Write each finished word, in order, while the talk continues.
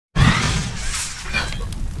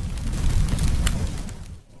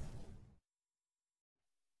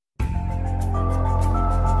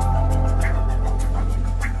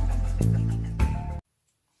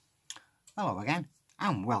Hello again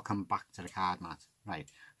and welcome back to the card mat. Right,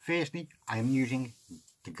 firstly I am using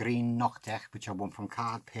the green Noctech which I won from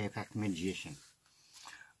Card Perfect Magician.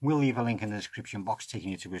 We'll leave a link in the description box taking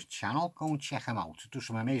you to his channel. Go and check him out, do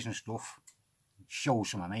some amazing stuff, show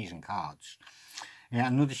some amazing cards.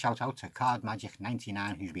 Another shout out to Card Magic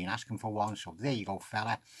 99 who's been asking for one, so there you go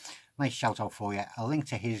fella, nice shout out for you. A link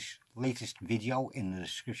to his latest video in the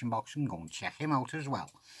description box and go and check him out as well.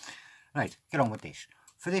 Right, get on with this.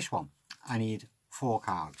 For this one I need 4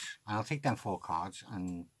 cards, and I'll take them 4 cards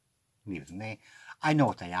and leave them there. I know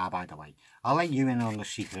what they are, by the way. I'll let you in on the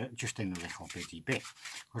secret just in a little bitty bit,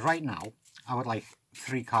 because right now I would like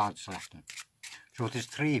 3 cards selected. So if there's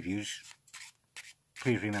 3 of you,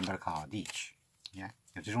 please remember a card each. Yeah,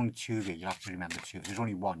 if there's only 2 of you, you'll have to remember 2. If there's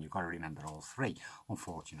only 1, you've got to remember all 3,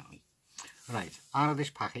 unfortunately. Right, out of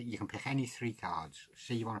this packet you can pick any 3 cards.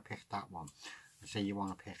 Say you want to pick that one, and say you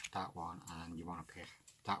want to pick that one, and you want to pick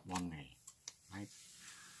that one there. Right,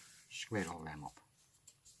 square all them up.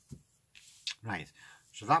 Right,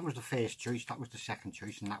 so that was the first choice, that was the second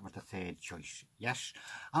choice, and that was the third choice. Yes,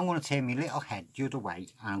 I'm going to turn my little head the other way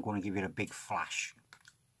and I'm going to give you a big flash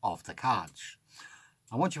of the cards.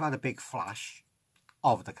 And once you've had a big flash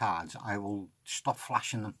of the cards, I will stop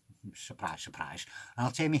flashing them, surprise surprise, and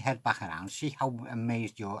I'll turn my head back around, see how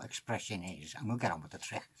amazed your expression is, and we'll get on with the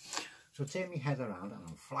trick. So turn my head around and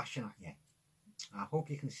I'm flashing at you. I hope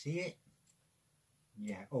you can see it.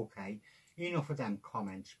 Yeah, okay. Enough of them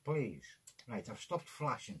comments, please. Right, I've stopped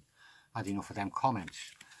flashing. Had enough of them comments.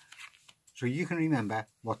 So you can remember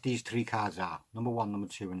what these 3 cards are. Number 1, number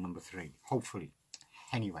 2 and number 3. Hopefully.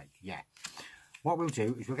 Anyway, yeah. What we'll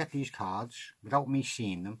do is we'll get these cards without me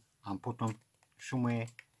seeing them and put them somewhere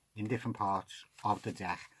in different parts of the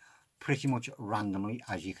deck, pretty much randomly,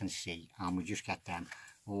 as you can see, and we just get them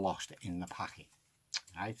lost in the packet.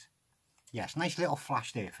 Right? Yes, nice little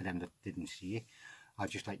flash there for them that didn't see it. I'll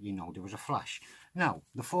just let you know there was a flash. Now,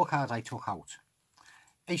 the 4 cards I took out: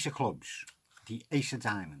 Ace of Clubs, the Ace of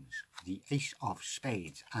Diamonds, the Ace of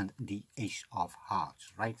Spades, and the Ace of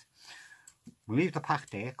Hearts, right? We'll leave the pack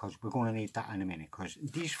there because we're going to need that in a minute, because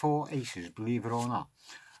these 4 aces, believe it or not,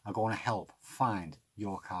 are going to help find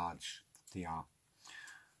your cards. They are.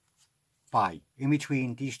 In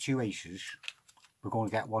between these 2 aces, we're going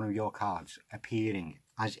to get one of your cards appearing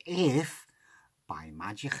as if by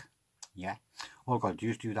magic. Yeah, all I've got to do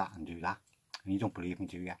is do that and do that. And you don't believe me,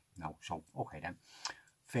 do you? No, so okay then.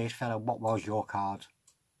 First fella, what was your card?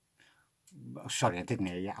 Sorry, I didn't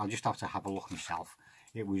hear you. I'll just have to have a look myself.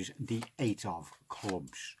 It was the 8 of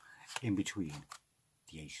Clubs in between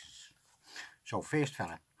the aces. So first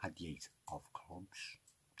fella had the 8 of Clubs.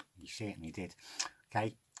 He certainly did.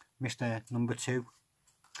 Okay, Mr. Number 2,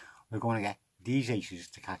 we're going to get these aces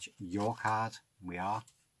to catch your card. We are.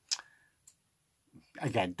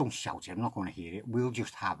 Again, don't shout it, I'm not going to hear it. We'll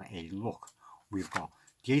just have a look. We've got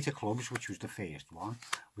the 8 of Clubs, which was the first one.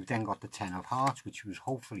 We've then got the 10 of Hearts, which was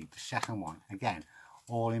hopefully the second one. Again,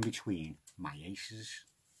 all in between my aces.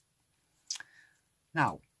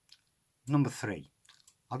 Now, number 3.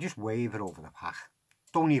 I'll just wave it over the pack.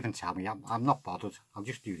 Don't even tell me, I'm not bothered. I'll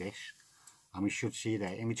just do this. And we should see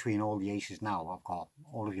there, in between all the aces now, I've got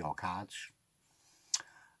all of your cards.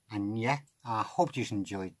 And yeah, I hope you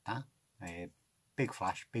enjoyed that. Big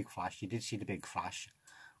flash, you did see the big flash.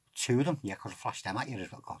 2 of them, yeah, because I flashed them at you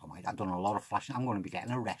as well. God almighty, I've done a lot of flashing. I'm going to be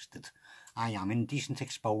getting arrested. I am in decent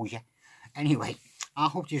exposure. Anyway, I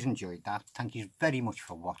hope you enjoyed that. Thank you very much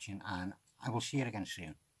for watching, and I will see you again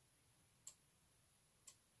soon.